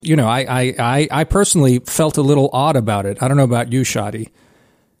I personally felt a little odd about it. I don't know about you, Shadi.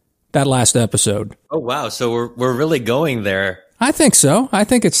 That last episode. Oh wow! So we're really going there. I think so. I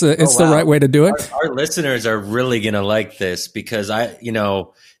think it's the right way to do it. Our listeners are really gonna like this because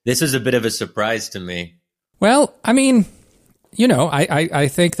this is a bit of a surprise to me. Well, I mean, I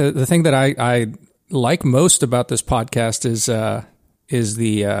think the thing that I like most about this podcast is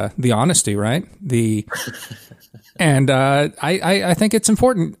the honesty, right? And I think it's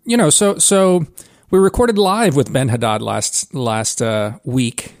important, So we recorded live with Ben Haddad last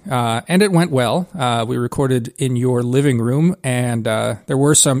week, and it went well. We recorded in your living room, and there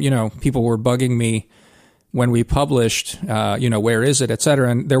were some, people were bugging me when we published, where is it, et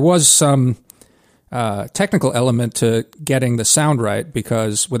cetera. And there was some technical element to getting the sound right,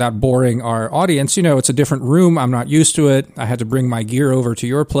 because without boring our audience, it's a different room. I'm not used to it. I had to bring my gear over to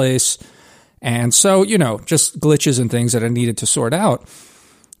your place. And so, just glitches and things that I needed to sort out.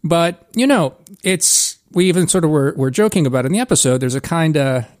 But, we even sort of were joking about it in the episode. There's a kind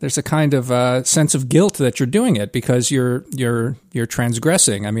of sense of guilt that you're doing it because you're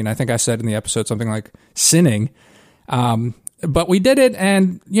transgressing. I mean, I think I said in the episode something like sinning. But we did it,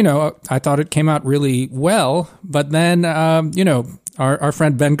 and, I thought it came out really well. But then, our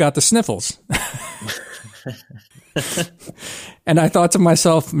friend Ben got the sniffles. And I thought to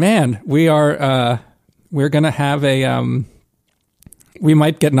myself, man, we're going to have we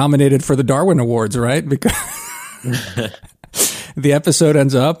might get nominated for the Darwin Awards, right? Because the episode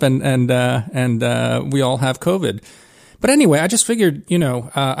ends up and we all have COVID. But anyway, I just figured,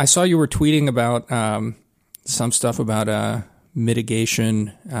 I saw you were tweeting about some stuff about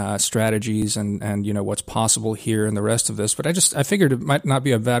mitigation strategies and what's possible here and the rest of this. But I figured it might not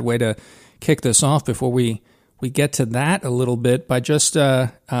be a bad way to kick this off before we get to that a little bit by just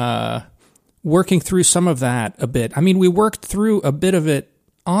working through some of that a bit. I mean, we worked through a bit of it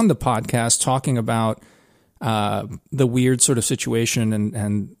on the podcast, talking about the weird sort of situation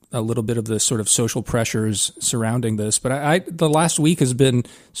and a little bit of the sort of social pressures surrounding this. But the last week has been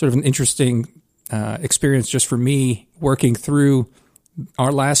sort of an interesting experience just for me working through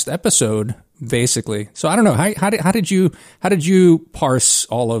our last episode, basically. So I don't know, how did you parse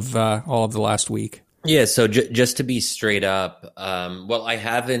all of the last week? Yeah, so just to be straight up, I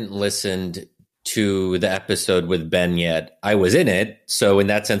haven't listened to the episode with Ben yet. I was in it, so in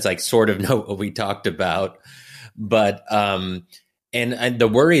that sense, I sort of know what we talked about. But and the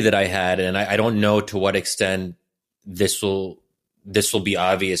worry that I had, and I don't know to what extent this will be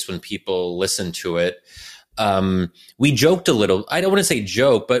obvious when people listen to it. We joked a little. I don't want to say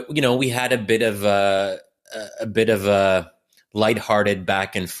joke, but we had a bit of a lighthearted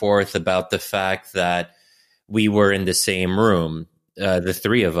back and forth about the fact that we were in the same room, the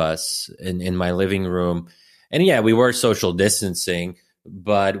three of us in my living room. And yeah, we were social distancing,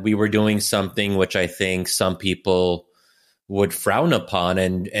 but we were doing something which I think some people would frown upon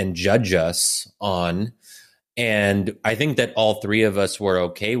and judge us on. And I think that all three of us were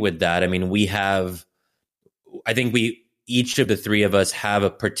okay with that. I mean, each of the three of us have a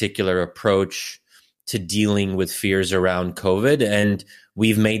particular approach to dealing with fears around COVID, and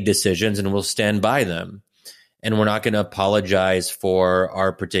we've made decisions and we'll stand by them. And we're not going to apologize for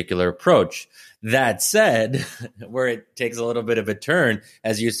our particular approach. That said, where it takes a little bit of a turn,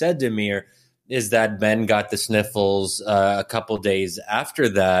 as you said, Demir, is that Ben got the sniffles a couple days after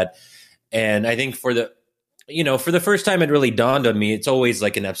that. And I think for the first time, it really dawned on me, it's always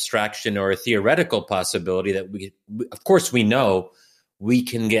like an abstraction or a theoretical possibility that of course we know we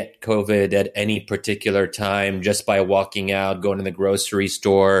can get COVID at any particular time just by walking out, going to the grocery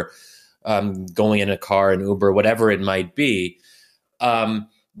store, going in a car, an Uber, whatever it might be.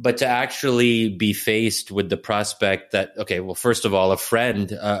 But to actually be faced with the prospect that, okay, well, first of all,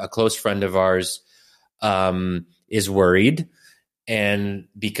 a close friend of ours is worried. And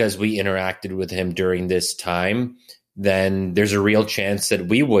because we interacted with him during this time, then there's a real chance that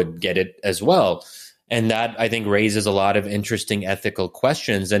we would get it as well. And that, I think, raises a lot of interesting ethical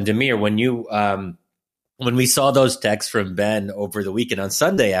questions. And Demir, when we saw those texts from Ben over the weekend on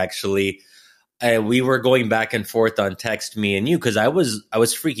Sunday, actually, we were going back and forth on text, me and you, because I was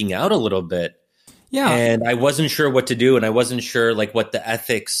freaking out a little bit. Yeah. And I wasn't sure what to do. And I wasn't sure what the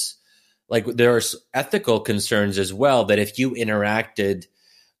ethics, there are ethical concerns as well, that if you interacted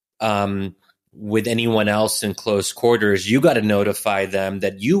with anyone else in close quarters, you got to notify them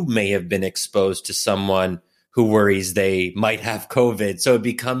that you may have been exposed to someone who worries they might have COVID. So it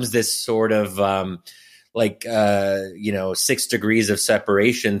becomes this sort of 6 degrees of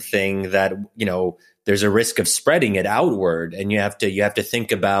separation thing that, there's a risk of spreading it outward. And you have to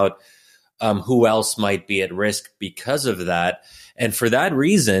think about who else might be at risk because of that. And for that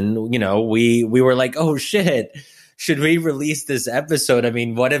reason, we were like, oh shit, should we release this episode? I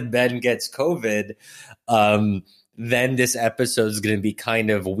mean, what if Ben gets COVID? Then this episode is going to be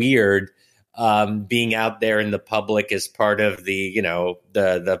kind of weird, being out there in the public as part of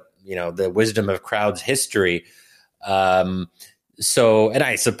the wisdom of crowds history. And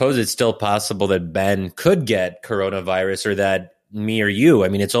I suppose it's still possible that Ben could get coronavirus, or that me or you. I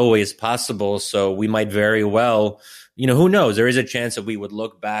mean, it's always possible. So we might very well, who knows? There is a chance that we would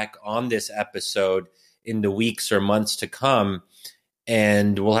look back on this episode in the weeks or months to come,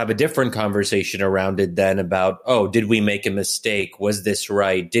 and we'll have a different conversation around it then about, oh, did we make a mistake? Was this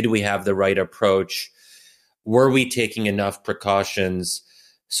right? Did we have the right approach? Were we taking enough precautions?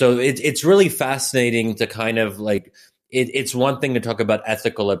 So it's really fascinating to kind of like, it's one thing to talk about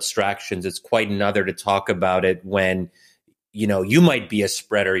ethical abstractions. It's quite another to talk about it when, you might be a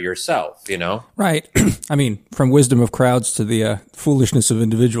spreader yourself, Right. I mean, from wisdom of crowds to the foolishness of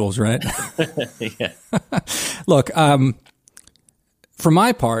individuals, right? Yeah. Look, for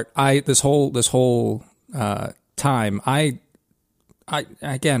my part, this whole time,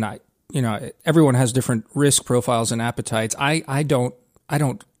 everyone has different risk profiles and appetites. I don't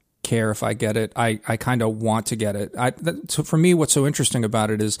care if I get it. I kind of want to get it. So for me, what's so interesting about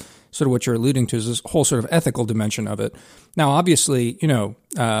it is sort of what you're alluding to, is this whole sort of ethical dimension of it. Now, obviously,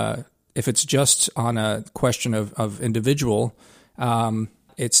 if it's just on a question of individual,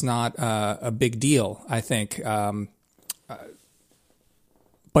 it's not a big deal, I think.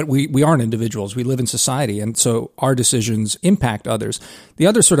 But we aren't individuals. We live in society, and so our decisions impact others. The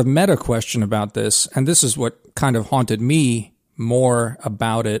other sort of meta question about this, and this is what kind of haunted me more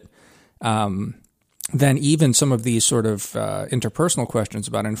about it than even some of these sort of interpersonal questions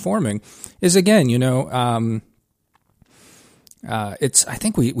about informing, is again, it's, I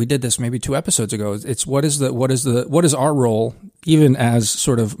think we did this maybe 2 episodes ago. It's what is our role, even as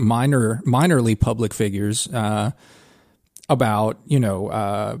sort of minorly public figures, about,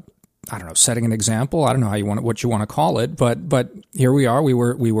 I don't know, setting an example. I don't know what you want to call it, but here we are. We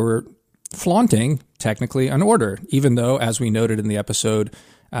were flaunting technically an order, even though, as we noted in the episode,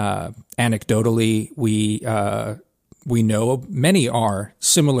 anecdotally, we know many are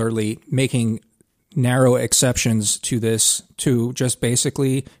similarly making narrow exceptions to this to just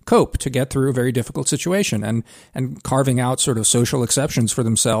basically cope, to get through a very difficult situation, and carving out sort of social exceptions for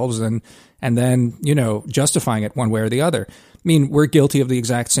themselves, and then, justifying it one way or the other. I mean, we're guilty of the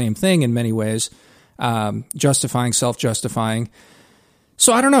exact same thing in many ways, justifying, self-justifying.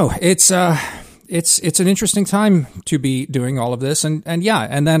 So I don't know. It's an interesting time to be doing all of this, and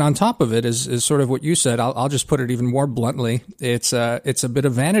then on top of it is sort of what you said. I'll just put it even more bluntly. It's a bit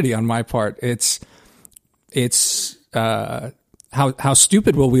of vanity on my part. It's how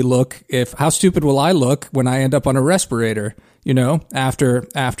stupid will we look how stupid will I look when I end up on a respirator, after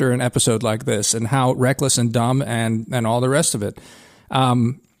an episode like this, and how reckless and dumb and all the rest of it.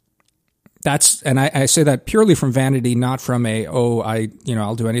 I say that purely from vanity, not from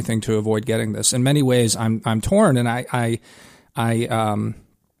I'll do anything to avoid getting this. In many ways, I'm torn, and I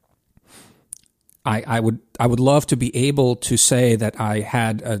would love to be able to say that I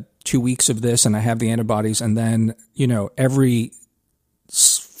had 2 weeks of this and I have the antibodies, and then, every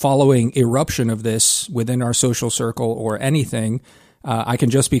following eruption of this within our social circle or anything, I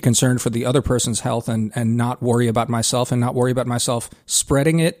can just be concerned for the other person's health and not worry about myself, and not worry about myself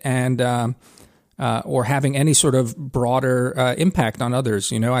spreading it and or having any sort of broader impact on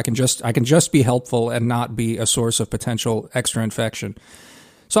others. I can just be helpful and not be a source of potential extra infection.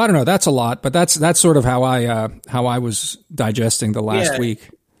 So I don't know. That's a lot, but that's sort of how I was digesting the last week.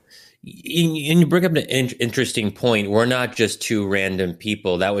 And you bring up an interesting point. We're not just 2 random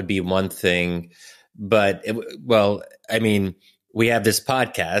people. That would be one thing, but we have this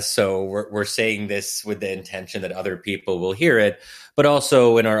podcast, so we're saying this with the intention that other people will hear it, but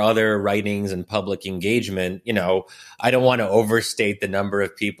also in our other writings and public engagement, I don't want to overstate the number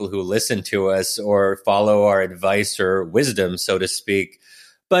of people who listen to us or follow our advice or wisdom, so to speak.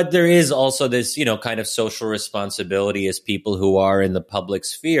 But there is also this, kind of social responsibility as people who are in the public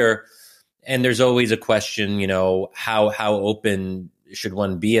sphere. And there's always a question, how open should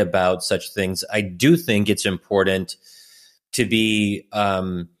one be about such things? I do think it's important to be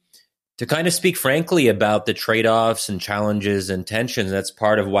to kind of speak frankly about the trade-offs and challenges and tensions. That's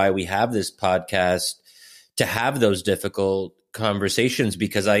part of why we have this podcast, to have those difficult conversations,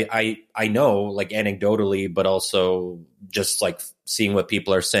 because I know, like anecdotally, but also just like seeing what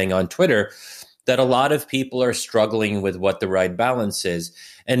people are saying on Twitter, that a lot of people are struggling with what the right balance is,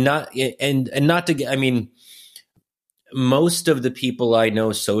 and not to get, most of the people I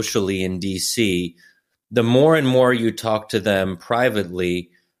know socially in DC, the more and more you talk to them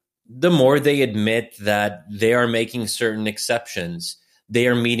privately, the more they admit that they are making certain exceptions. They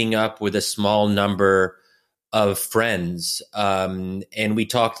are meeting up with a small number of friends. And we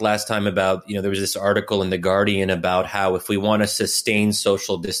talked last time about, there was this article in The Guardian about how if we want to sustain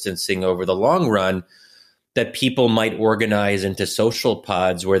social distancing over the long run, that people might organize into social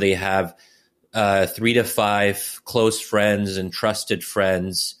pods where they have 3 to 5 close friends and trusted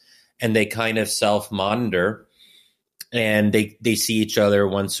friends, and they kind of self-monitor, and they see each other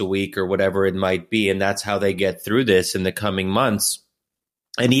once a week or whatever it might be. And that's how they get through this in the coming months.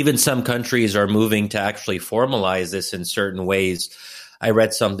 And even some countries are moving to actually formalize this in certain ways. I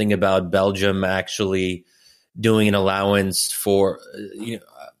read something about Belgium actually doing an allowance for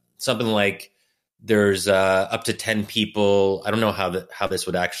something like there's up to 10 people. I don't know how this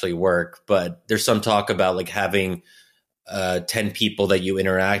would actually work, but there's some talk about like having 10 people that you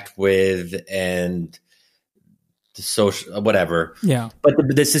interact with and the social whatever. Yeah. But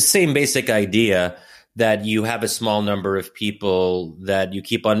this is the same basic idea that you have a small number of people that you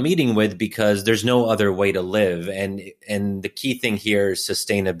keep on meeting with because there's no other way to live. And the key thing here is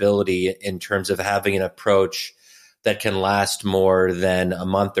sustainability in terms of having an approach that can last more than a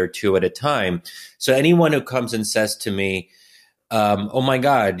month or two at a time. So anyone who comes and says to me, oh my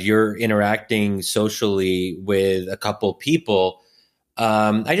God, you're interacting socially with a couple people,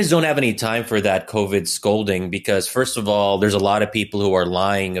 I just don't have any time for that COVID scolding because, first of all, there's a lot of people who are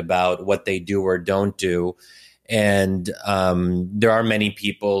lying about what they do or don't do. And there are many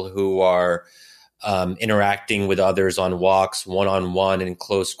people who are interacting with others on walks, one-on-one in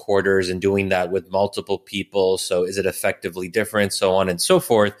close quarters, and doing that with multiple people. So is it effectively different? So on and so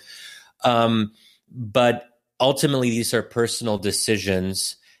forth. But ultimately, these are personal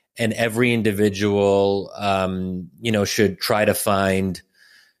decisions. And every individual, should try to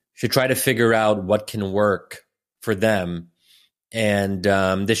figure out what can work for them. And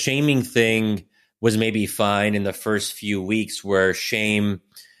the shaming thing was maybe fine in the first few weeks, where shame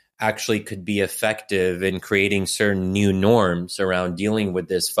actually could be effective in creating certain new norms around dealing with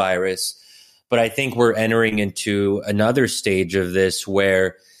this virus. But I think we're entering into another stage of this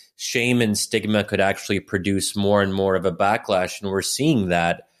where shame and stigma could actually produce more and more of a backlash. And we're seeing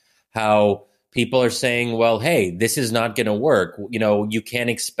that. How people are saying, well, hey, this is not going to work. You can't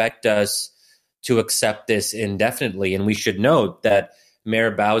expect us to accept this indefinitely. And we should note that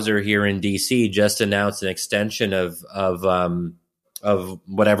Mayor Bowser here in DC just announced an extension of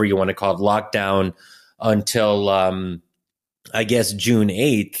whatever you want to call it, lockdown until, I guess, June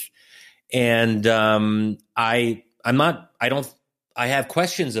 8th. And I have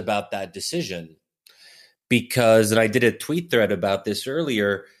questions about that decision because, and I did a tweet thread about this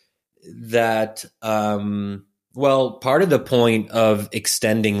earlier, that, part of the point of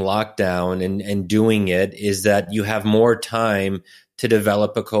extending lockdown and doing it is that you have more time to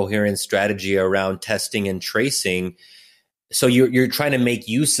develop a coherent strategy around testing and tracing. So you're trying to make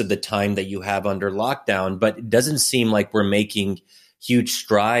use of the time that you have under lockdown, but it doesn't seem like we're making huge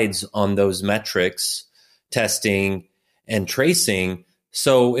strides on those metrics, testing and tracing.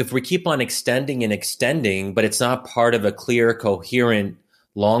 So if we keep on extending and extending, but it's not part of a clear, coherent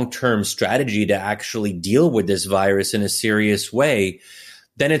long-term strategy to actually deal with this virus in a serious way,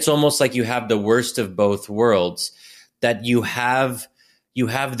 then it's almost like you have the worst of both worlds, that you have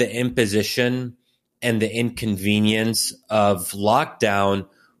the imposition and the inconvenience of lockdown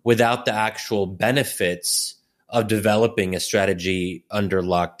without the actual benefits of developing a strategy under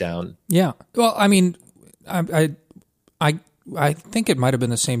lockdown. Yeah. Well, I mean, I think it might have been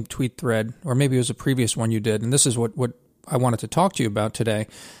the same tweet thread, or maybe it was a previous one you did, and this is what I wanted to talk to you about today.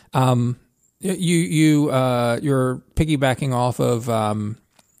 You're piggybacking off of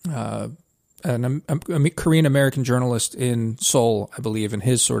a Korean American journalist in Seoul, I believe, and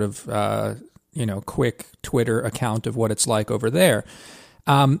his sort of quick Twitter account of what it's like over there.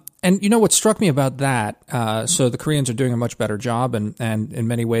 And what struck me about that, so the Koreans are doing a much better job, and in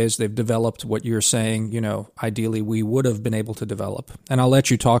many ways they've developed what you're saying, ideally we would have been able to develop. And I'll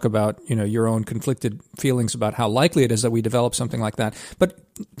let you talk about, your own conflicted feelings about how likely it is that we develop something like that. But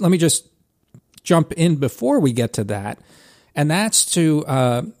let me just jump in before we get to that. And that's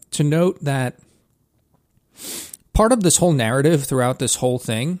to note that part of this whole narrative throughout this whole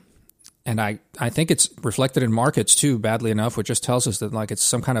thing, and I think it's reflected in markets too, badly enough, which just tells us that it's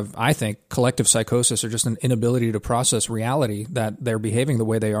some kind of, I think, collective psychosis or just an inability to process reality that they're behaving the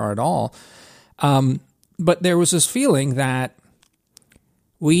way they are at all. But there was this feeling that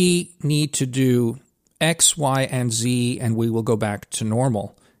we need to do X, Y, and Z, and we will go back to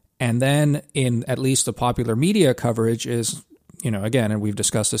normal. And then in at least the popular media coverage is, again, and we've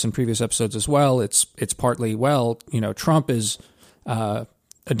discussed this in previous episodes as well, it's partly, Trump is a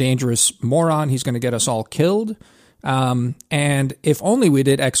dangerous moron. He's going to get us all killed. And if only we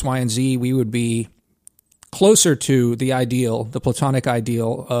did X, Y, and Z, we would be closer to the ideal, the platonic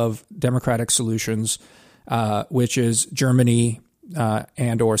ideal of democratic solutions, which is Germany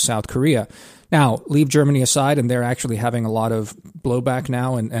and or South Korea. Now, leave Germany aside, and they're actually having a lot of blowback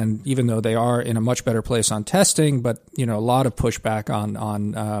now, and even though they are in a much better place on testing, but a lot of pushback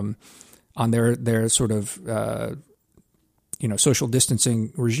on their sort of social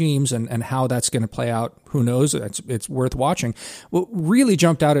distancing regimes and how that's going to play out. Who knows? It's worth watching. What really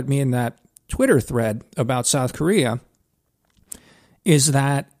jumped out at me in that Twitter thread about South Korea is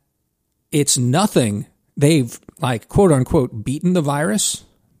that it's nothing. They've quote unquote beaten the virus,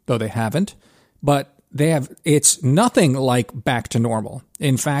 though they haven't, but it's nothing like back to normal.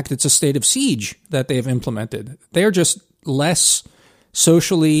 In fact, it's a state of siege that they've implemented. They're just less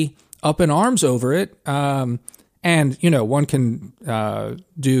socially up in arms over it. And, one can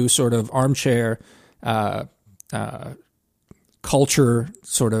do sort of armchair culture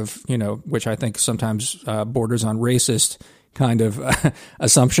sort of, which I think sometimes borders on racist kind of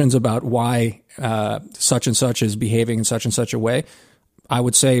assumptions about why such and such is behaving in such and such a way. I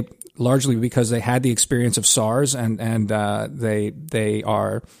would say largely because they had the experience of SARS and they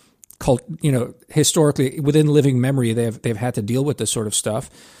are historically within living memory, they've had to deal with this sort of stuff.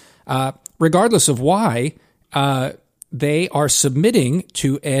 Regardless of why, they are submitting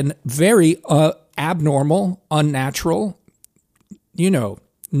to a very abnormal, unnatural,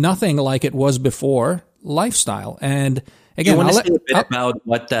 nothing like it was before lifestyle. And again, you want to say a bit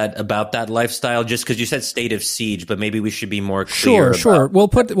about that lifestyle, just because you said state of siege, but maybe we should be more clear. Sure. We'll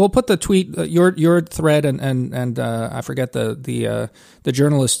put the tweet, your thread, and I forget the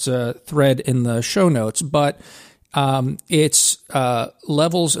journalist's thread in the show notes, but it's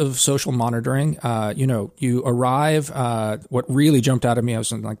levels of social monitoring. You arrive. What really jumped out at me, I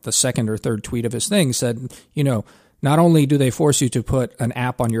was in like the second or third tweet of his thing, said, not only do they force you to put an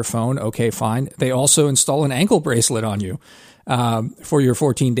app on your phone, okay, fine, they also install an ankle bracelet on you for your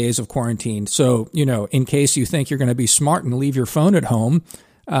 14 days of quarantine. So, in case you think you're going to be smart and leave your phone at home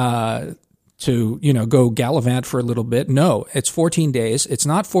to, go gallivant for a little bit, no, it's 14 days. It's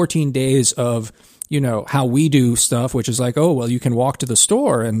not 14 days of, how we do stuff, which is like, oh, well, you can walk to the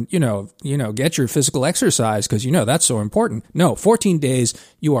store and, get your physical exercise because, that's so important. No, 14 days,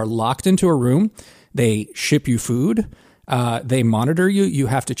 you are locked into a room. They ship you food. They monitor you. You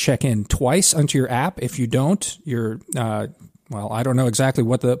have to check in twice onto your app. If you don't, you're, I don't know exactly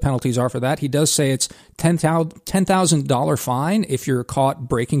what the penalties are for that. He does say it's $10,000 fine if you're caught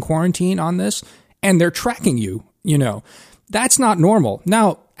breaking quarantine on this, and they're tracking you. That's not normal.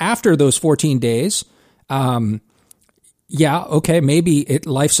 Now, after those 14 days, maybe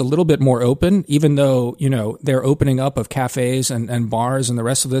life's a little bit more open, even though, they're opening up of cafes and bars and the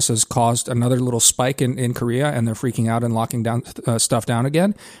rest of this has caused another little spike in Korea and they're freaking out and locking down stuff down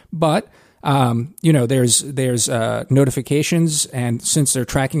again. But, there's notifications, and since they're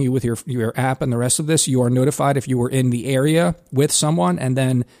tracking you with your app and the rest of this, you are notified if you were in the area with someone. And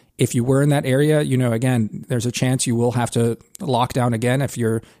then if you were in that area, again, there's a chance you will have to lock down again. If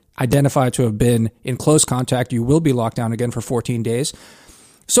you're identified to have been in close contact, you will be locked down again for 14 days.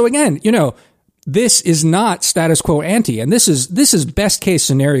 So again, this is not status quo ante, and this is best case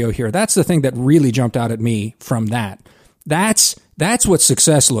scenario here. That's the thing that really jumped out at me from that. That's what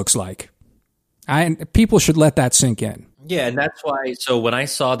success looks like. People should let that sink in. Yeah, and that's why. So when I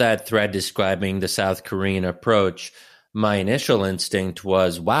saw that thread describing the South Korean approach, my initial instinct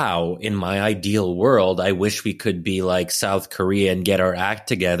was, wow, in my ideal world, I wish we could be like South Korea and get our act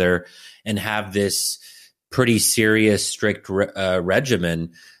together and have this pretty serious, strict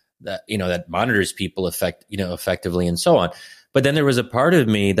regimen that, that monitors people effectively and so on. But then there was a part of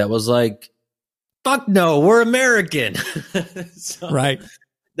me that was like, fuck no, we're American. Right.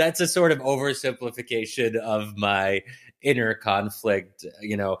 That's a sort of oversimplification of my inner conflict,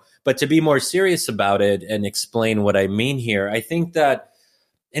 but to be more serious about it and explain what I mean here, I think that,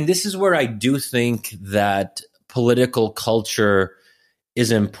 and this is where I do think that political culture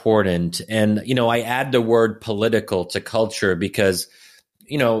is important. And, I add the word political to culture because,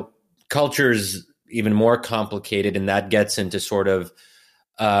 culture is even more complicated, and that gets into sort of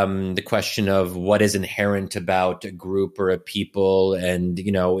the question of what is inherent about a group or a people. And,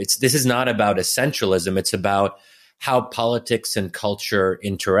 this is not about essentialism. It's about how politics and culture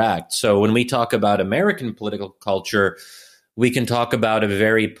interact. So when we talk about American political culture, we can talk about a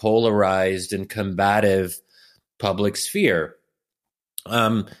very polarized and combative public sphere.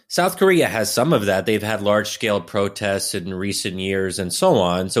 South Korea has some of that. They've had large scale protests in recent years and so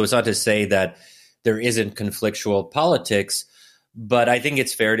on. So it's not to say that there isn't conflictual politics, but I think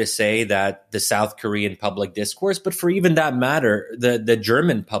it's fair to say that the South Korean public discourse, but for even that matter, the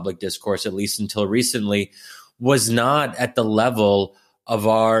German public discourse, at least until recently, was not at the level of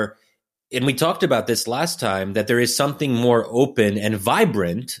our, and we talked about this last time, that there is something more open and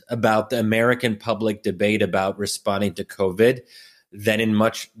vibrant about the American public debate about responding to COVID than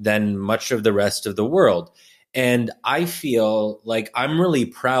much of the rest of the world. And I feel like I'm really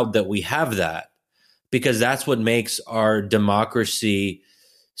proud that we have that, because that's what makes our democracy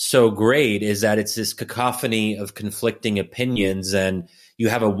so great, is that it's this cacophony of conflicting opinions, and you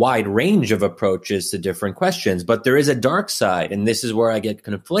have a wide range of approaches to different questions. But there is a dark side, and this is where I get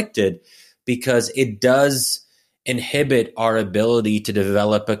conflicted, because it does inhibit our ability to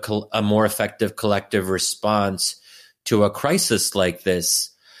develop a more effective collective response to a crisis like this.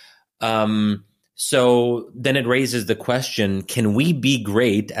 So then it raises the question, can we be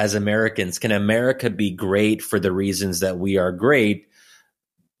great as Americans? Can America be great for the reasons that we are great,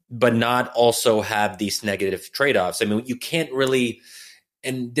 but not also have these negative trade-offs? I mean, you can't really,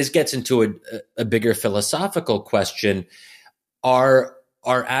 and this gets into a bigger philosophical question, are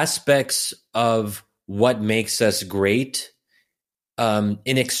aspects of what makes us great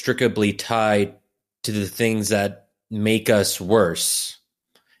inextricably tied to the things that make us worse,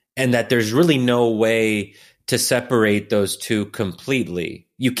 and that there's really no way to separate those two completely.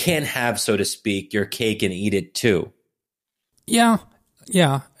 You can't have, so to speak, your cake and eat it too. Yeah.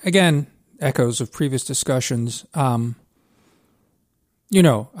 Again, echoes of previous discussions. I'm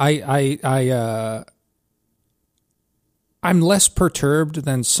less perturbed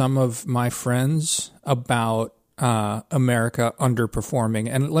than some of my friends about America underperforming.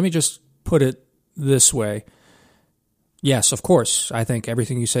 And let me just put it this way. Yes, of course, I think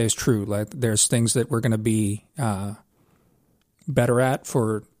everything you say is true. Like, there's things that we're going to be better at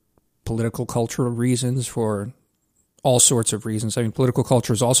for political, cultural reasons, for all sorts of reasons. I mean, political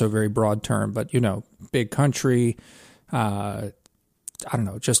culture is also a very broad term, but, big country, I don't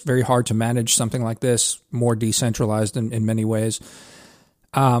know, just very hard to manage something like this, more decentralized in many ways,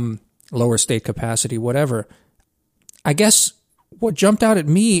 lower state capacity, whatever. I guess what jumped out at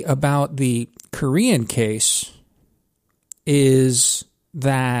me about the Korean case is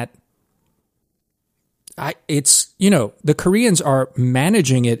that the Koreans are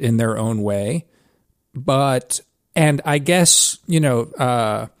managing it in their own way, and I guess,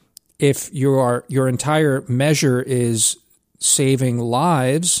 if your entire measure is saving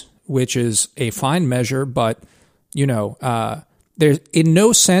lives, which is a fine measure, but, there's in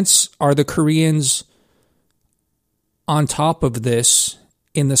no sense are the Koreans on top of this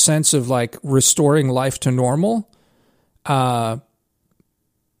in the sense of like restoring life to normal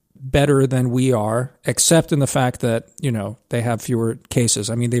better than we are, except in the fact that, they have fewer cases.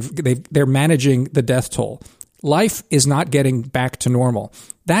 I mean, they're managing the death toll. Life is not getting back to normal.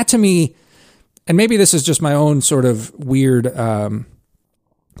 That to me, and maybe this is just my own sort of weird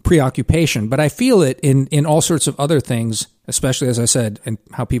preoccupation, but I feel it in all sorts of other things, especially, as I said, in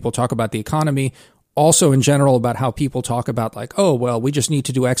how people talk about the economy, also in general about how people talk about like, oh, well, we just need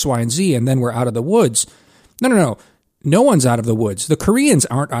to do X, Y, and Z, and then we're out of the woods. No. No one's out of the woods. The Koreans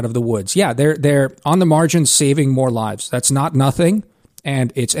aren't out of the woods. Yeah, they're on the margins saving more lives. That's not nothing,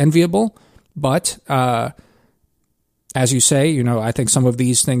 and it's enviable. But as you say, I think some of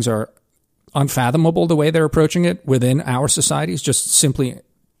these things are unfathomable, the way they're approaching it within our societies, just simply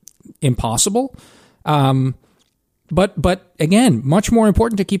impossible. But again, much more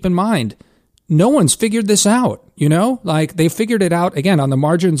important to keep in mind, no one's figured this out, like they figured it out again on the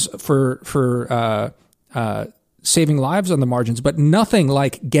margins for saving lives on the margins, but nothing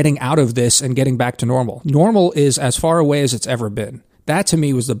like getting out of this and getting back to normal. Normal is as far away as it's ever been. That to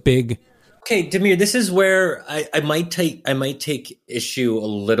me was the big. Okay, Demir, this is where I might take issue a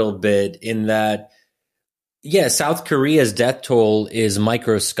little bit in that, yeah, South Korea's death toll is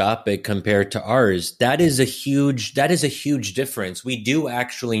microscopic compared to ours. That is a huge difference. We do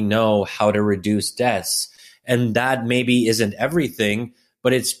actually know how to reduce deaths, and that maybe isn't everything,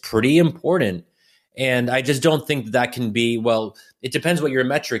 but it's pretty important. And I just don't think that can be, well, it depends what your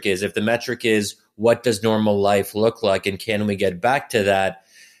metric is. If the metric is what does normal life look like and can we get back to that,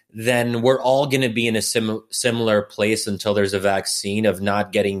 then we're all going to be in a similar place until there's a vaccine of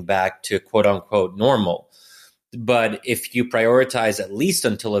not getting back to quote unquote normal. But if you prioritize, at least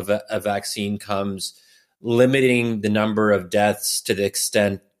until a vaccine comes, limiting the number of deaths to the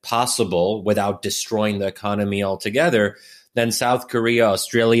extent possible without destroying the economy altogether, then South Korea,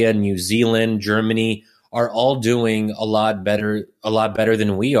 Australia, New Zealand, Germany are all doing a lot better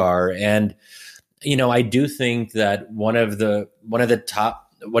than we are. And, I do think that one of the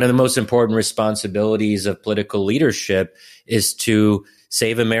most important responsibilities of political leadership is to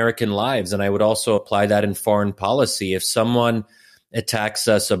save American lives. And I would also apply that in foreign policy. If someone attacks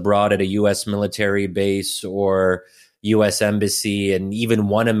us abroad at a U.S. military base or U.S. embassy, and even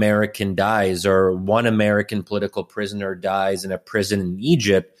one American dies or one American political prisoner dies in a prison in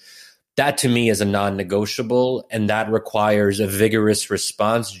Egypt, that to me is a non-negotiable, and that requires a vigorous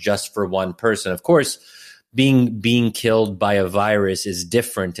response just for one person. Of course, being killed by a virus is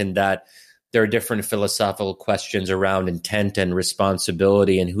different in that there are different philosophical questions around intent and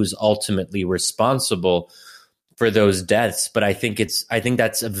responsibility and who's ultimately responsible for those deaths. But I think that's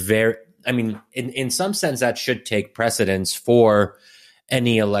in some sense that should take precedence for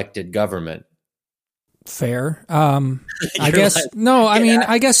any elected government. Fair. I guess, no, I mean,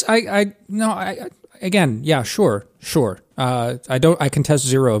 I guess again, yeah, sure. I contest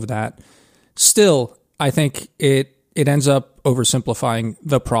zero of that. Still, I think it ends up oversimplifying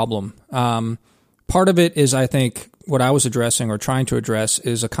the problem. Part of it is, I think, what I was addressing or trying to address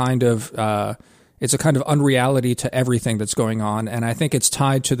is it's a kind of unreality to everything that's going on. And I think it's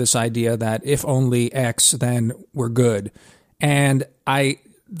tied to this idea that if only X, then we're good. And I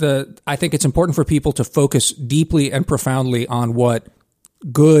think it's important for people to focus deeply and profoundly on what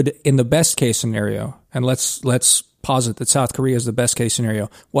good in the best case scenario, and let's posit that South Korea is the best case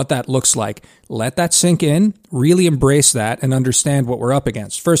scenario, what that looks like. Let that sink in, really embrace that, and understand what we're up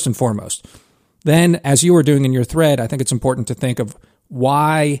against, first and foremost. Then, as you were doing in your thread, I think it's important to think of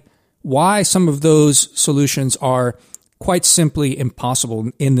why some of those solutions are quite simply impossible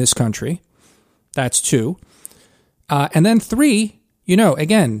in this country. That's 2. And then 3,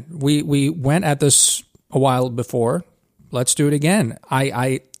 again, we went at this a while before. Let's do it again.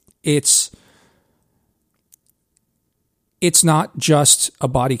 It's not just a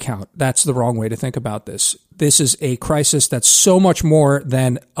body count. That's the wrong way to think about this. This is a crisis that's so much more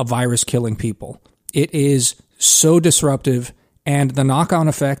than a virus killing people. It is so disruptive, and the knock-on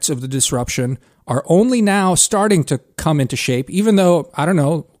effects of the disruption are only now starting to come into shape, even though, I don't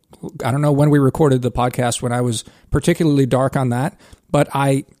know when we recorded the podcast when I was particularly dark on that, but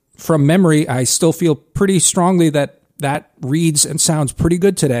from memory, I still feel pretty strongly that reads and sounds pretty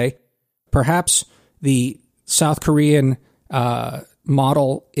good today. Perhaps the South Korean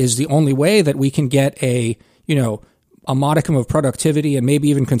model is the only way that we can get a modicum of productivity and maybe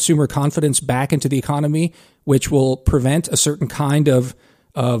even consumer confidence back into the economy, which will prevent a certain kind of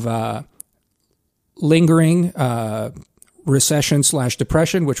lingering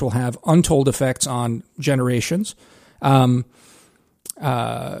recession/depression, which will have untold effects on generations.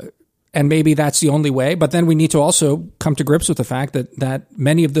 And maybe that's the only way. But then we need to also come to grips with the fact that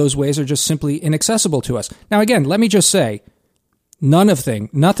many of those ways are just simply inaccessible to us. Now, again, let me just say, nothing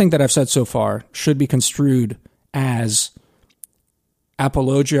that I've said so far should be construed as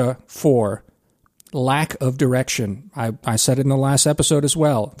apologia for lack of direction. I said it in the last episode as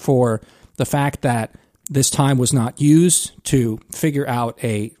well, for the fact that this time was not used to figure out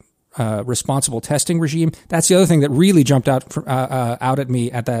a responsible testing regime. That's the other thing that really jumped out at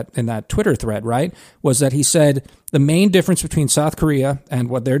me in that Twitter thread, right? Was that he said the main difference between South Korea and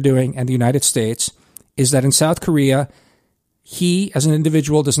what they're doing and the United States is that in South Korea, he as an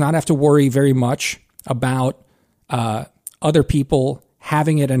individual does not have to worry very much about other people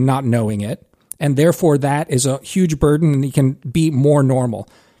having it and not knowing it. And therefore that is a huge burden and he can be more normal.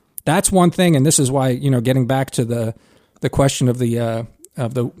 That's one thing. And this is why, getting back to the question of the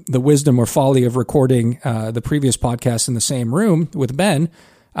wisdom or folly of recording the previous podcast in the same room with Ben,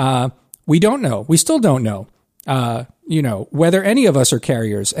 we don't know. We still don't know, whether any of us are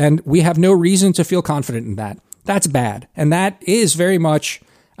carriers, and we have no reason to feel confident in that. That's bad, and that is very much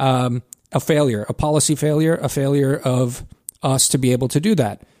a failure, a policy failure, a failure of us to be able to do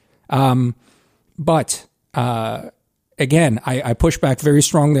that. But again, I push back very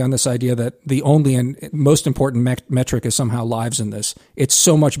strongly on this idea that the only and most important metric is somehow lives in this. It's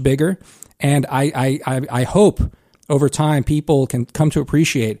so much bigger. And I hope over time people can come to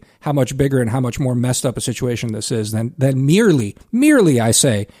appreciate how much bigger and how much more messed up a situation this is than merely, I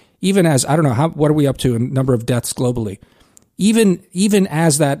say, even as, I don't know, what are we up to in number of deaths globally? Even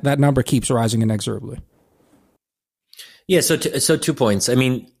as that number keeps rising inexorably. Yeah. So 2 points. I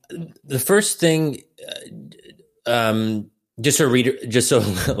mean, the first thing, just so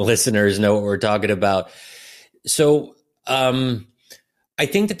listeners know what we're talking about. So, I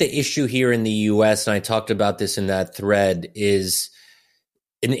think that the issue here in the U.S., and I talked about this in that thread, is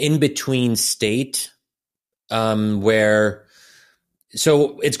an in-between state, where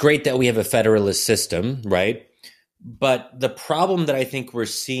So it's great that we have a federalist system, right? But the problem that I think we're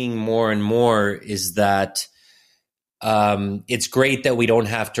seeing more and more is that it's great that we don't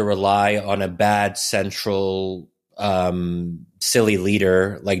have to rely on a bad central silly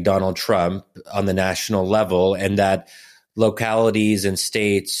leader like Donald Trump on the national level, and that localities and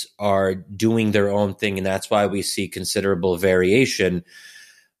states are doing their own thing, and that's why we see considerable variation.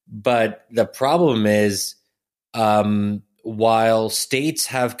 But the problem is, while states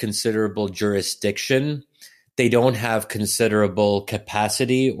have considerable jurisdiction, they don't have considerable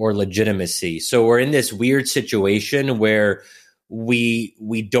capacity or legitimacy. So we're in this weird situation where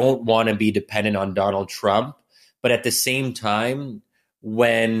we don't want to be dependent on Donald Trump, but at the same time,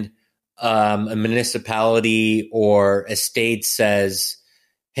 when a municipality or a state says,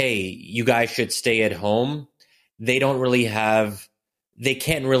 "Hey, you guys should stay at home," they can't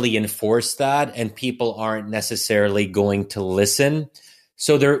really enforce that, and people aren't necessarily going to listen.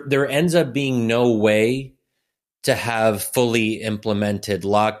 So there ends up being no way to have fully implemented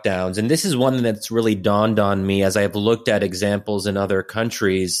lockdowns. And this is one that's really dawned on me as I've looked at examples in other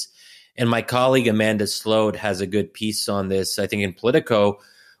countries. And my colleague Amanda Sloat has a good piece on this, I think in Politico,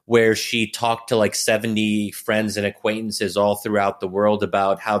 where she talked to like 70 friends and acquaintances all throughout the world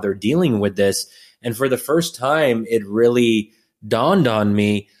about how they're dealing with this. And for the first time, it really dawned on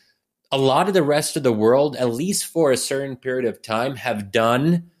me, a lot of the rest of the world, at least for a certain period of time, have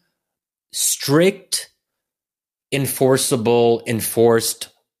done strict enforced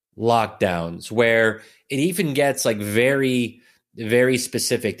lockdowns, where it even gets like very, very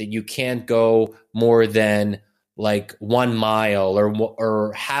specific that you can't go more than like 1 mile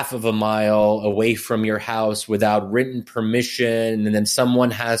or half of a mile away from your house without written permission, and then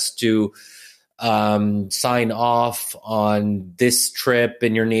someone has to sign off on this trip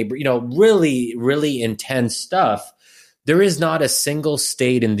in your neighbor, really, really intense stuff. There is not a single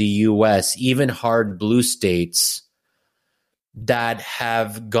state in the US, even hard blue states, that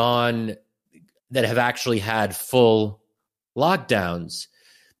have actually had full lockdowns.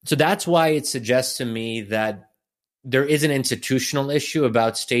 So that's why it suggests to me that there is an institutional issue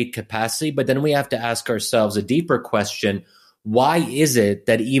about state capacity, but then we have to ask ourselves a deeper question. Why is it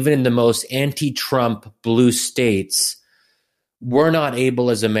that even in the most anti-Trump blue states, we're not able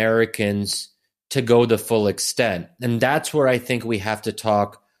as Americans to go the full extent? And that's where I think we have to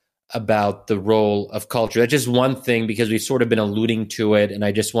talk about the role of culture. That's just one thing, because we've sort of been alluding to it, and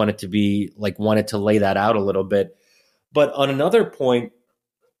I just wanted to lay that out a little bit. But on another point,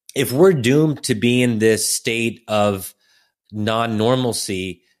 if we're doomed to be in this state of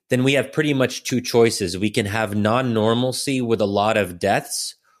non-normalcy, then we have pretty much two choices. We can have non-normalcy with a lot of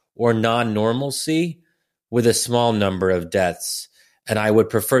deaths, or non-normalcy with a small number of deaths. And I would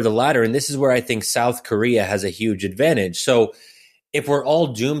prefer the latter. And this is where I think South Korea has a huge advantage. So if we're all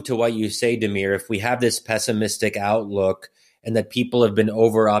doomed to what you say, Damir, if we have this pessimistic outlook and that people have been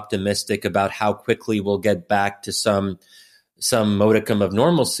over-optimistic about how quickly we'll get back to some modicum of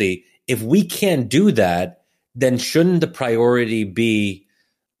normalcy, if we can't do that, then shouldn't the priority be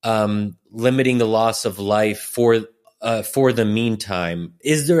limiting the loss of life for the meantime?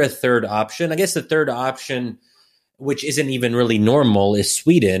 Is there a third option? I guess the third option, which isn't even really normal, is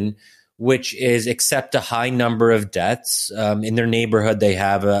Sweden, which is accept a high number of deaths. In their neighborhood, they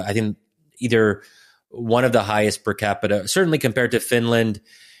have, I think, either one of the highest per capita, certainly compared to Finland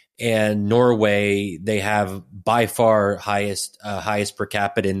and Norway. They have by far highest per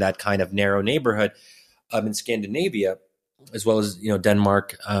capita in that kind of narrow neighborhood in Scandinavia, as well as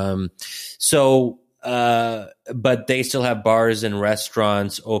Denmark. But they still have bars and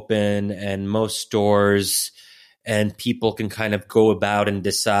restaurants open, and most stores, and people can kind of go about and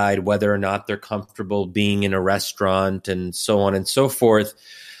decide whether or not they're comfortable being in a restaurant, and so on and so forth.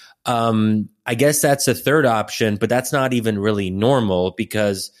 I guess that's a third option, but that's not even really normal,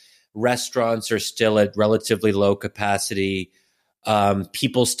 because restaurants are still at relatively low capacity.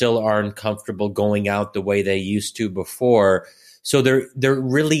 People still aren't comfortable going out the way they used to before. So there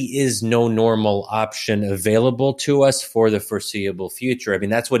really is no normal option available to us for the foreseeable future. I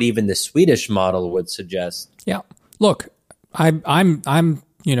mean, that's what even the Swedish model would suggest. Yeah. Look, I'm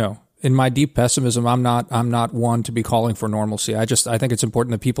in my deep pessimism, I'm not one to be calling for normalcy. I think it's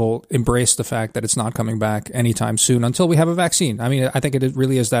important that people embrace the fact that it's not coming back anytime soon until we have a vaccine. I mean, I think it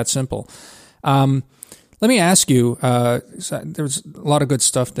really is that simple. Let me ask you, there's a lot of good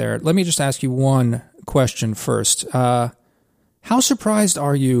stuff there. Let me just ask you one question first. How surprised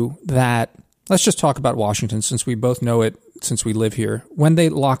are you that, let's just talk about Washington, since we both know it, since we live here, when they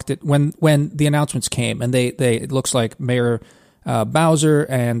locked it, when the announcements came, and it looks like Mayor Bowser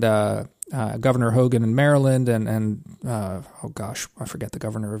and Governor Hogan in Maryland and oh gosh, I forget the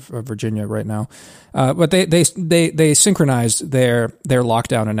governor of Virginia right now. But they synchronized their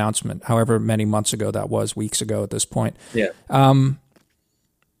lockdown announcement, however many months ago that was, weeks ago at this point. Yeah.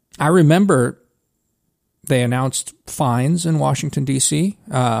 I remember they announced fines in Washington, D.C.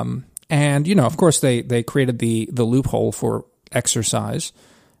 And, of course, they created the loophole for exercise.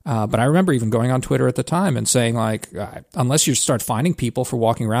 But I remember even going on Twitter at the time and saying, like, unless you start finding people for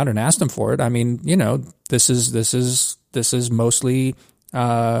walking around and ask them for it, I mean, this is mostly,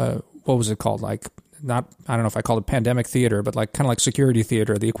 what was it called? Like, I don't know if I called it pandemic theater, but like kind of like security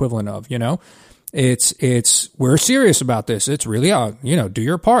theater, the equivalent of, it's we're serious about this. It's really, do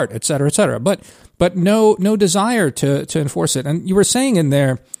your part, et cetera, et cetera. But no desire to enforce it. And you were saying in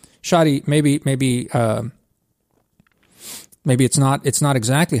there, Shadi, maybe it's not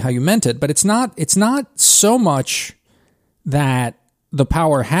exactly how you meant it, but it's not so much that the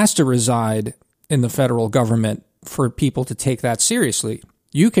power has to reside in the federal government for people to take that seriously.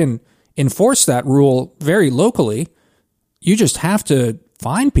 You can enforce that rule very locally. You just have to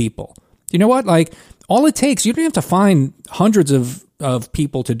find people. You know what? Like, all it takes, you don't have to find hundreds of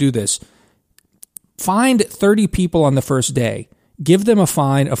people to do this. Find 30 people on the first day. Give them a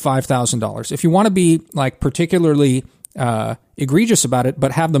fine of $5,000. If you want to be like particularly egregious about it,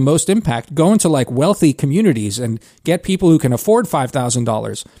 but have the most impact, go into like wealthy communities and get people who can afford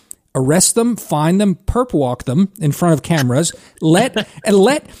 $5,000. Arrest them, find them, perp walk them in front of cameras. Let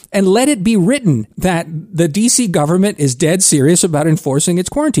it be written that the DC government is dead serious about enforcing its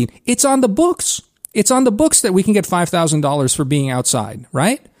quarantine. It's on the books. It's on the books that we can get $5,000 for being outside,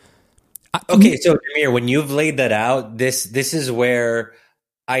 right? Okay, so Amir, when you've laid that out, this is where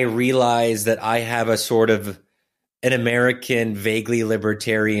I realize that I have a sort of an American, vaguely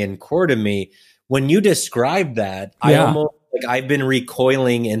libertarian core to me. When you describe that, I almost like I've been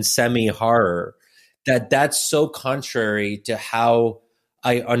recoiling in semi-horror that's so contrary to how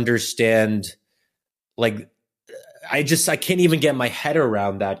I understand. Like, I can't even get my head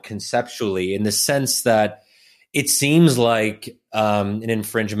around that conceptually, in the sense that it seems like an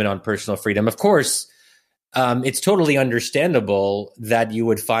infringement on personal freedom. Of course, it's totally understandable that you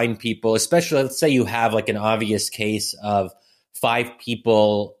would find people, especially let's say you have like an obvious case of 5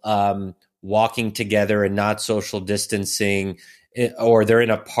 people walking together and not social distancing, or they're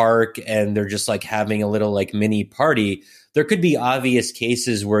in a park and they're just like having a little like mini party. There could be obvious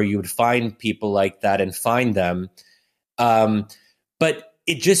cases where you would find people like that and fine them. But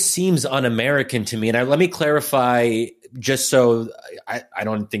it just seems un-American to me. And let me clarify, just so I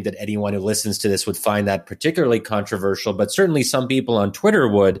don't think that anyone who listens to this would find that particularly controversial, but certainly some people on Twitter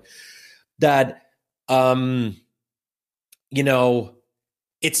would, that,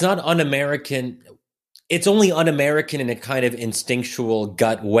 it's not un-American. It's only un-American in a kind of instinctual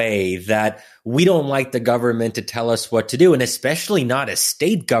gut way that we don't like the government to tell us what to do, and especially not a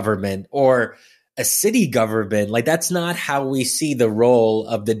state government or a city government. Like, that's not how we see the role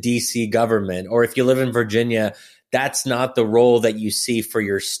of the DC government. Or if you live in Virginia, that's not the role that you see for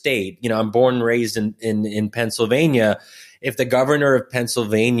your state. I'm born and raised in Pennsylvania. If the governor of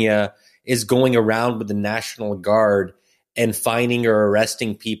Pennsylvania is going around with the National Guard and finding or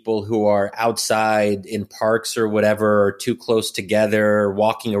arresting people who are outside in parks or whatever, or too close together,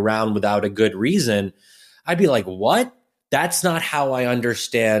 walking around without a good reason, I'd be like, what? That's not how I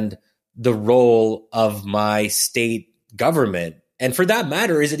understand the role of my state government. And for that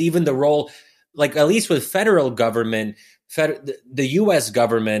matter, is it even the role, like at least with federal government, the U.S.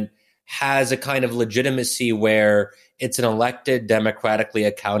 government has a kind of legitimacy where it's an elected, democratically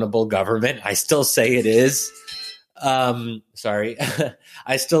accountable government. I still say it is. Sorry.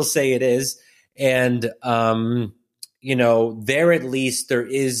 I still say it is. And, there at least there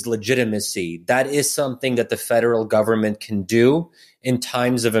is legitimacy. That is something that the federal government can do in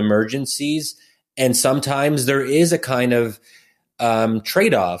times of emergencies. And sometimes there is a kind of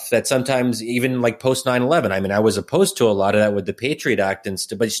trade-off that sometimes, even like post 9/11, I mean, I was opposed to a lot of that with the Patriot Act and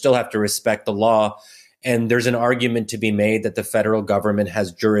stuff, but you still have to respect the law. And there's an argument to be made that the federal government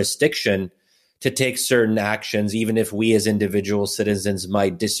has jurisdiction to take certain actions, even if we as individual citizens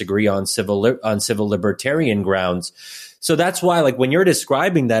might disagree on civil libertarian grounds. So that's why, like, when you're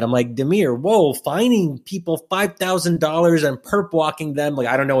describing that, I'm like, Demir, whoa, fining people $5,000 and perp walking them. Like,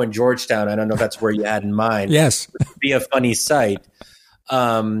 I don't know, in Georgetown, I don't know if that's where you had in mind. Yes. It would be a funny sight.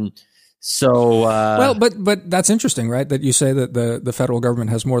 Well, but that's interesting, right? That you say that the federal government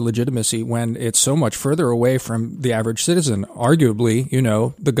has more legitimacy when it's so much further away from the average citizen. Arguably,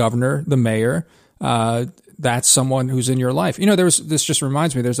 the governor, the mayor, that's someone who's in your life. This just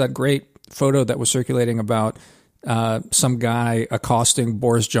reminds me, there's that great photo that was circulating about some guy accosting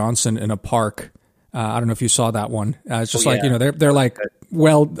Boris Johnson in a park. I don't know if you saw that one. It's just they're like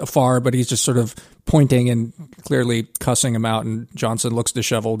well afar, but he's just sort of pointing and clearly cussing him out, and Johnson looks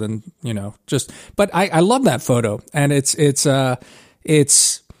disheveled and, but I love that photo. And it's in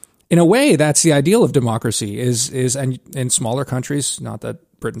a way, that's the ideal of democracy is, and in smaller countries, not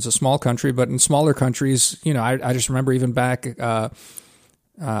that Britain's a small country, but in smaller countries, I just remember even back, I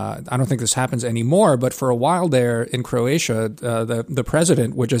don't think this happens anymore, but for a while there in Croatia, the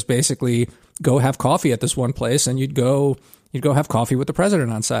president would just basically go have coffee at this one place, and you'd go have coffee with the president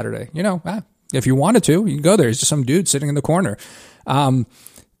on Saturday. If you wanted to, you can go there. He's just some dude sitting in the corner.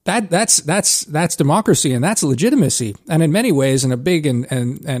 That's democracy, and that's legitimacy. And in many ways, in a big and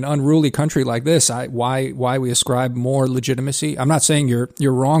unruly country like this, why we ascribe more legitimacy. I'm not saying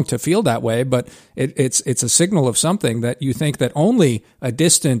you're wrong to feel that way, but it's a signal of something that you think that only a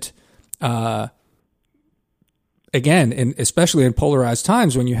distant, especially in polarized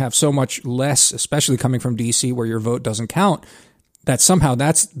times when you have so much less, especially coming from DC where your vote doesn't count, that somehow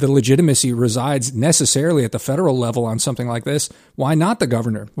that's the legitimacy resides necessarily at the federal level on something like this. Why not the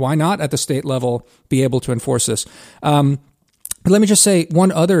governor? Why not at the state level be able to enforce this? Let me just say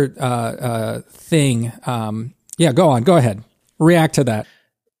one other thing. Go on. Go ahead. React to that.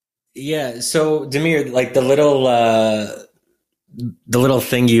 Yeah. So, Demir, like the little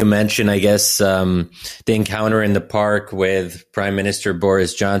thing you mentioned, I guess, the encounter in the park with Prime Minister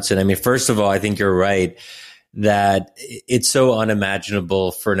Boris Johnson. I mean, first of all, I think you're right that it's so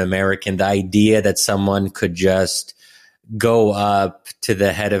unimaginable for an American, the idea that someone could just go up to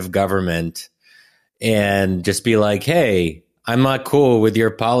the head of government and just be like, hey, I'm not cool with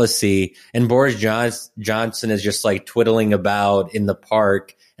your policy. And Boris Johnson is just like twiddling about in the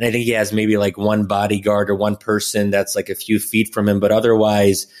park. And I think he has maybe like one bodyguard or one person that's like a few feet from him. But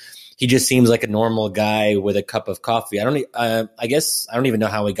otherwise, he just seems like a normal guy with a cup of coffee. I guess I don't even know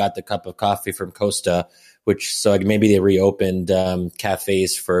how he got the cup of coffee from Costa, so maybe they reopened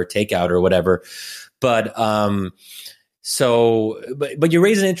cafes for takeout or whatever. But but you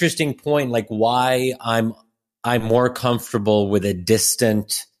raise an interesting point, like why I'm more comfortable with a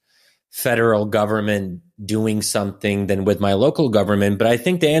distant federal government doing something than with my local government. But I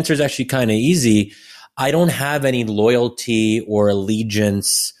think the answer is actually kind of easy. I don't have any loyalty or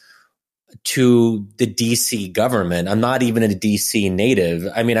allegiance to the DC government. I'm not even a DC native.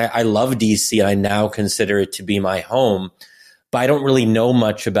 I mean, I love DC and I now consider it to be my home, but I don't really know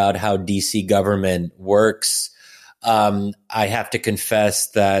much about how DC government works. I have to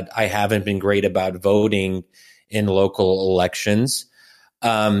confess that I haven't been great about voting in local elections.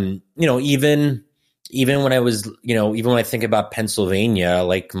 Even when I was, even when I think about Pennsylvania,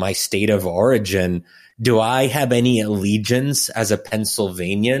 like my state of origin, do I have any allegiance as a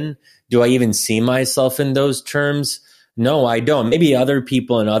Pennsylvanian? Do I even see myself in those terms? No, I don't. Maybe other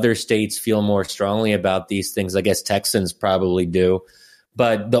people in other states feel more strongly about these things. I guess Texans probably do.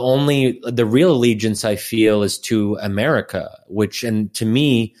 But the real allegiance I feel is to America, and to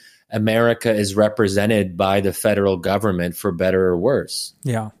me, America is represented by the federal government for better or worse.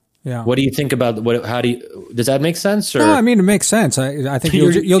 Yeah. Yeah. What do you think about does that make sense? Or? No, I mean, it makes sense. I think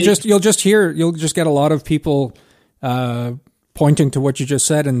you'll just get a lot of people, pointing to what you just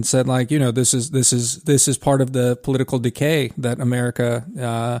said and said, like, this is part of the political decay that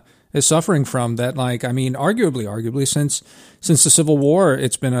America is suffering from. That, like, I mean, arguably since the Civil War,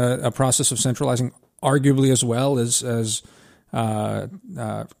 it's been a process of centralizing, arguably as well as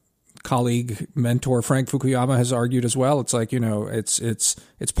colleague, mentor Frank Fukuyama has argued as well. It's like, it's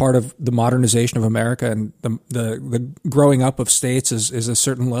part of the modernization of America, and the growing up of states is a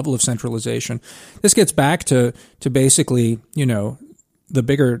certain level of centralization. This gets back to basically, the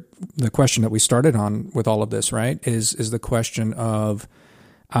question that we started on with all of this, right, is the question of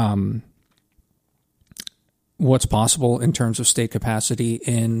what's possible in terms of state capacity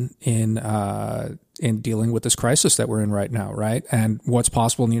in dealing with this crisis that we're in right now, right? And what's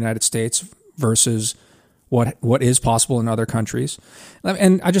possible in the United States versus what is possible in other countries.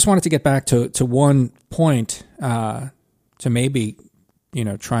 And I just wanted to get back to one point to maybe,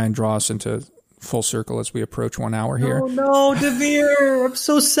 try and draw us into full circle as we approach 1 hour here. Oh no, Devere, I'm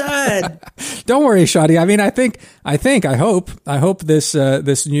so sad. Don't worry, Shadi. I mean, I hope this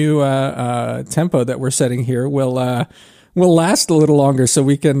new tempo that we're setting here will last a little longer, so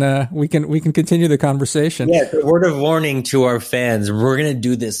we can continue the conversation. Yeah, the word of warning to our fans: we're gonna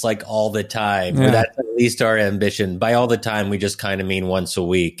do this like all the time. Yeah. That's at least our ambition. By all the time, we just kind of mean once a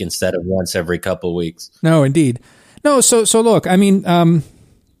week instead of once every couple weeks. No, indeed. No. So look, I mean,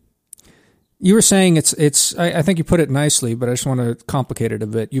 you were saying I think you put it nicely, but I just want to complicate it a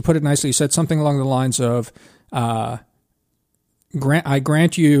bit. You put it nicely. You said something along the lines of I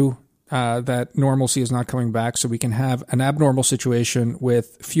grant you that normalcy is not coming back, so we can have an abnormal situation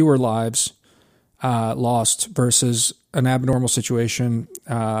with fewer lives lost versus an abnormal situation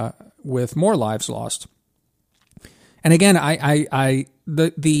with more lives lost. And again, I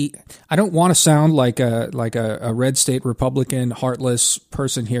don't want to sound like a red state Republican heartless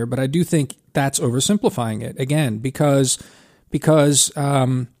person here, but I do think that's oversimplifying it again because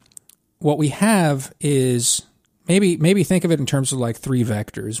what we have is maybe think of it in terms of like three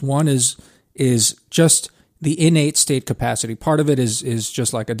vectors. One is just the innate state capacity. Part of it is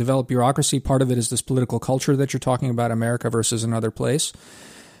just like a developed bureaucracy. Part of it is this political culture that you're talking about, America versus another place.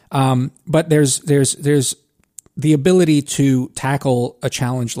 But there's the ability to tackle a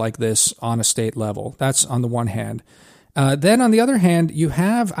challenge like this on a state level. That's on the one hand. Then on the other hand, you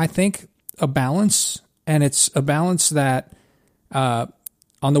have, I think, a balance, and it's a balance that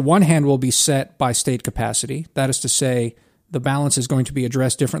on the one hand will be set by state capacity. That is to say, the balance is going to be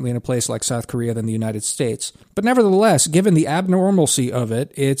addressed differently in a place like South Korea than the United States. But nevertheless, given the abnormalcy of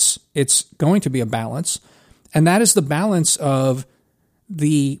it, it's going to be a balance. And that is the balance of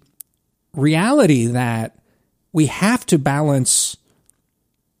the reality that we have to balance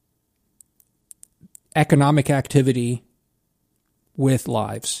economic activity with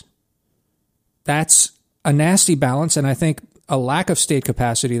lives. That's a nasty balance, and I think a lack of state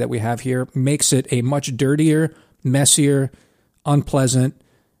capacity that we have here makes it a much dirtier, messier, unpleasant,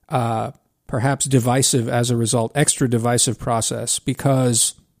 perhaps divisive as a result, extra divisive process,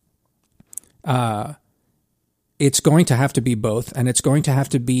 because it's going to have to be both, and it's going to have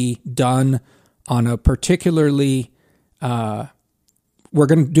to be done on a particularly, we're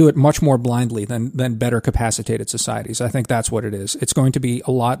going to do it much more blindly than better capacitated societies. I think that's what it is. It's going to be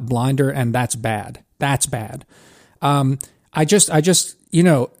a lot blinder, and that's bad. That's bad. I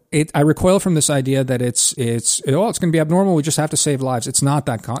recoil from this idea that it's going to be abnormal. We just have to save lives. It's not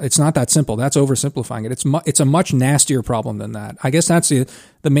that simple. That's oversimplifying it. It's a much nastier problem than that. I guess that's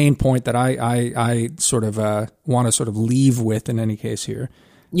the main point that I sort of want to sort of leave with in any case here.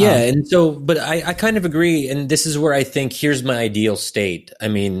 Yeah, and so, but I kind of agree, and this is where I think here's my ideal state. I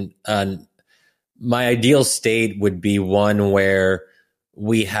mean, my ideal state would be one where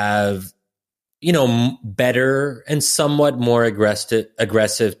we have, better and somewhat more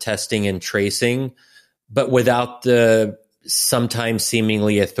aggressive testing and tracing, but without the sometimes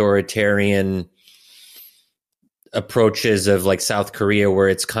seemingly authoritarian approaches of like South Korea, where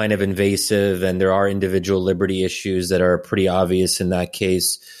it's kind of invasive and there are individual liberty issues that are pretty obvious in that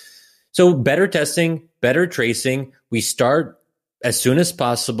case. So better testing, better tracing. We start as soon as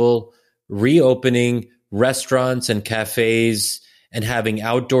possible, reopening restaurants and cafes and having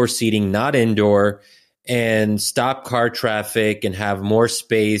outdoor seating, not indoor, and stop car traffic and have more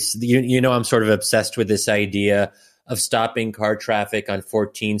space. I'm sort of obsessed with this idea of stopping car traffic on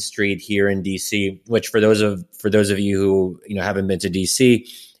 14th Street here in DC, which for those of you who haven't been to DC,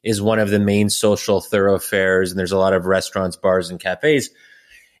 is one of the main social thoroughfares, and there's a lot of restaurants, bars, and cafes.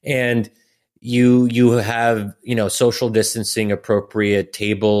 And you have social distancing appropriate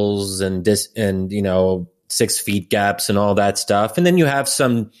tables and 6 feet gaps and all that stuff. And then you have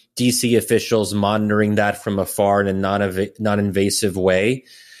some DC officials monitoring that from afar in a non-invasive way.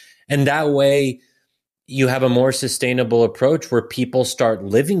 And that way you have a more sustainable approach where people start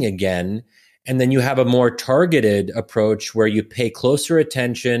living again. And then you have a more targeted approach where you pay closer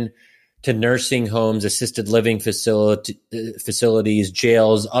attention to nursing homes, assisted living facilities,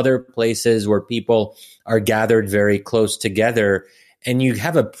 jails, other places where people are gathered very close together. And you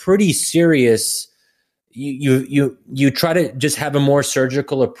have a pretty serious, you try to just have a more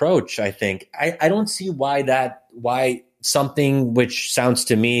surgical approach, I think. I don't see why something which sounds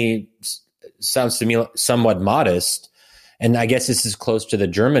to me somewhat modest, and I guess this is close to the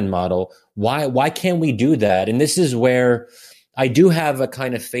German model, why can't we do that? And this is where I do have a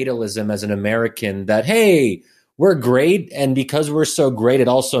kind of fatalism as an American that, hey, we're great, and because we're so great, it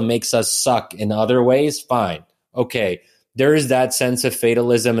also makes us suck in other ways. Fine. Okay. There is that sense of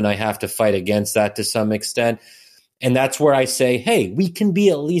fatalism, and I have to fight against that to some extent. And that's where I say, hey, we can be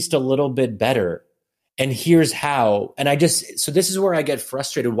at least a little bit better. And here's how. And so this is where I get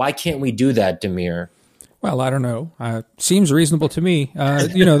frustrated. Why can't we do that, Damir? Well, I don't know. Seems reasonable to me. The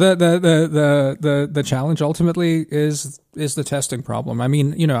challenge ultimately is the testing problem. I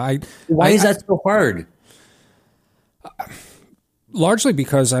mean, why is that so hard? Largely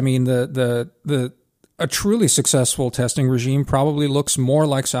because a truly successful testing regime probably looks more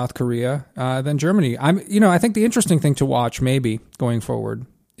like South Korea than Germany. I think the interesting thing to watch maybe going forward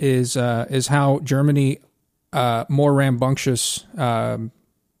is how Germany, more rambunctious,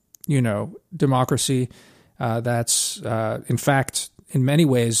 democracy, that's in fact, in many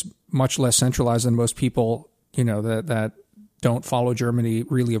ways, much less centralized than most people, that don't follow Germany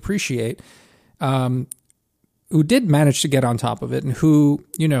really appreciate, who did manage to get on top of it, and who,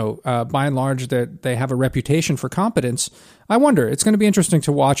 by and large, they have a reputation for competence. I wonder, it's going to be interesting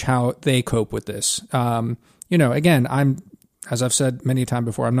to watch how they cope with this. Again, as I've said many times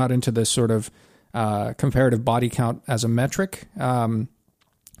before, I'm not into this sort of comparative body count as a metric.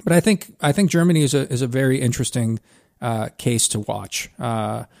 But I think Germany is a very interesting case to watch.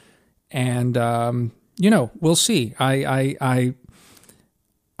 We'll see. I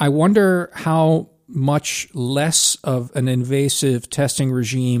wonder how much less of an invasive testing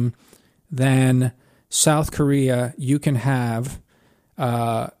regime than South Korea you can have,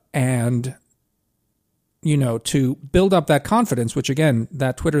 to build up that confidence, which again,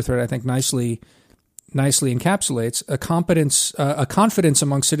 that Twitter thread I think nicely encapsulates a confidence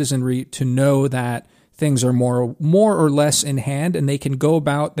among citizenry to know that things are more or less in hand, and they can go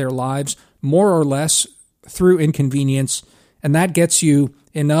about their lives more or less through inconvenience, and that gets you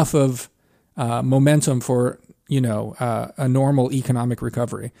enough of momentum for a normal economic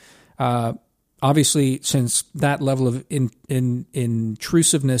recovery. Obviously, since that level of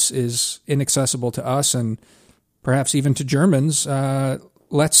intrusiveness is inaccessible to us and perhaps even to Germans,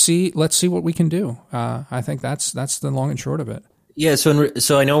 let's see what we can do. I think that's the long and short of it. Yeah.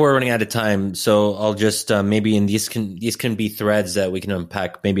 So I know we're running out of time. So I'll just maybe these can be threads that we can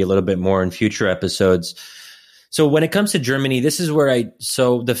unpack maybe a little bit more in future episodes. So when it comes to Germany, this is where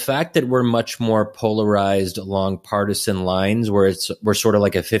the fact that we're much more polarized along partisan lines, where we're sort of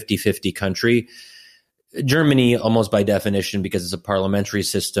like a 50-50 country. Germany, almost by definition, because it's a parliamentary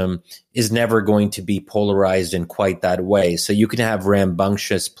system, is never going to be polarized in quite that way. So you can have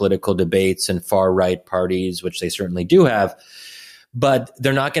rambunctious political debates and far-right parties, which they certainly do have, but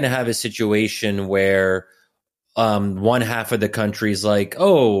they're not going to have a situation where one half of the country is like,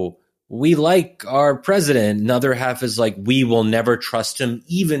 oh, we like our president. Another half is like, we will never trust him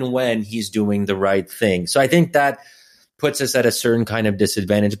even when he's doing the right thing. So I think that puts us at a certain kind of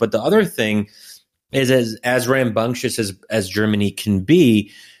disadvantage. But the other thing is, as rambunctious as Germany can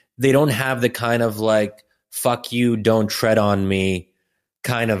be, they don't have the kind of like, fuck you, don't tread on me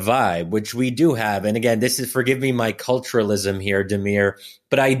kind of vibe, which we do have. And again, forgive me my culturalism here, Damir,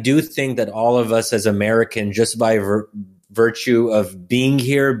 but I do think that all of us as Americans, just by virtue of being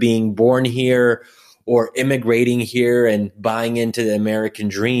here, being born here, or immigrating here and buying into the American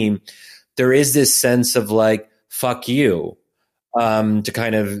dream, there is this sense of like, fuck you, to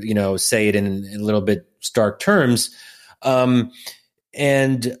kind of, say it in a little bit stark terms. And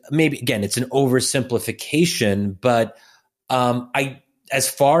maybe, again, it's an oversimplification, but as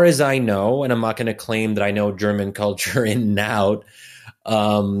far as I know, and I'm not going to claim that I know German culture in and out,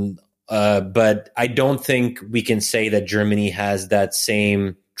 but I don't think we can say that Germany has that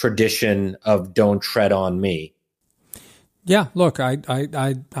same tradition of don't tread on me. Yeah, look, I'm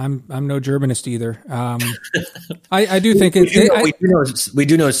no Germanist either. I do think we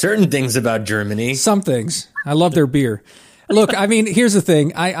do know certain things about Germany. Some things. I love their beer. Look, I mean, here's the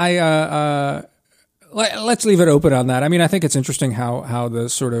thing. Let's leave it open on that. I mean, I think it's interesting how the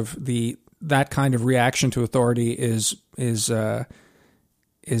sort of that kind of reaction to authority is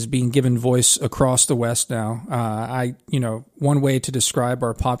being given voice across the West now. One way to describe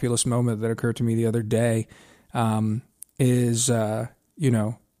our populist moment that occurred to me the other day is the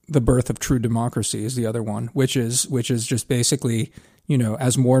birth of true democracy is the other one, which is just basically,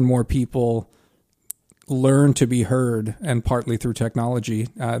 as more and more people learn to be heard, and partly through technology,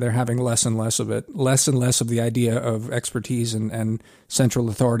 they're having less and less of it, less and less of the idea of expertise and central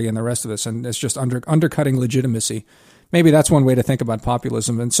authority and the rest of this. And it's just undercutting legitimacy. Maybe that's one way to think about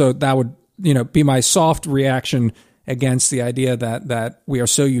populism. And so that would, be my soft reaction against the idea that we are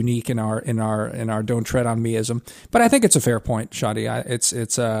so unique in our don't tread on meism. But I think it's a fair point, Shadi.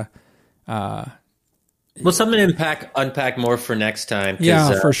 Well, something to unpack more for next time.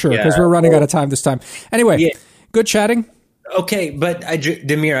 Yeah, for sure, because we're running out of time this time. Anyway, Good chatting. Okay, but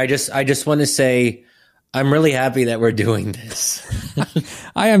Damir, I just want to say I'm really happy that we're doing this.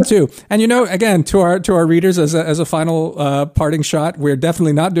 I am too. And again, to our readers, as a final parting shot, we're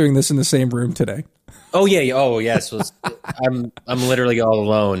definitely not doing this in the same room today. Oh yeah. Oh yes. I'm literally all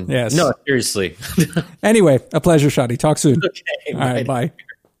alone. Yes. No, seriously. Anyway, a pleasure, Shadi. Talk soon. Okay. All right. Bye.